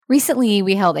Recently,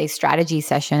 we held a strategy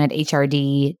session at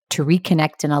HRD to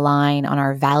reconnect and align on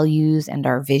our values and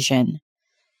our vision.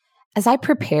 As I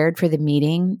prepared for the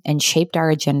meeting and shaped our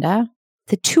agenda,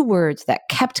 the two words that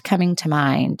kept coming to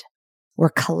mind were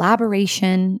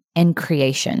collaboration and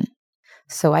creation.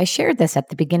 So I shared this at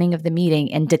the beginning of the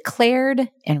meeting and declared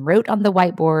and wrote on the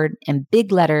whiteboard in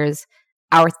big letters,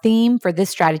 our theme for this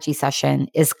strategy session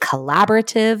is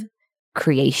collaborative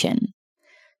creation.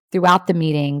 Throughout the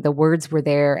meeting, the words were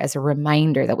there as a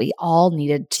reminder that we all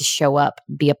needed to show up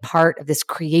and be a part of this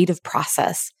creative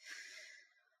process.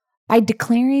 By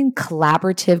declaring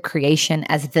collaborative creation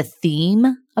as the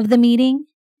theme of the meeting,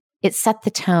 it set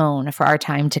the tone for our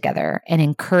time together and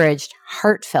encouraged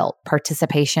heartfelt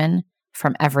participation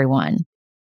from everyone.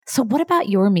 So what about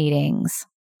your meetings?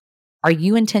 Are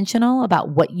you intentional about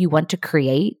what you want to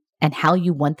create and how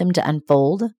you want them to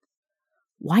unfold?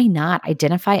 Why not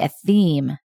identify a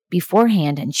theme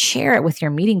beforehand and share it with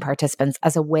your meeting participants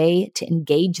as a way to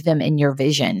engage them in your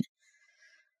vision?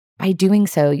 By doing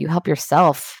so, you help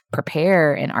yourself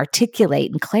prepare and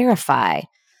articulate and clarify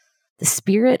the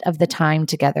spirit of the time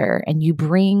together, and you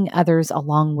bring others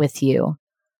along with you.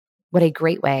 What a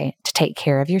great way to take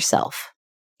care of yourself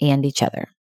and each other.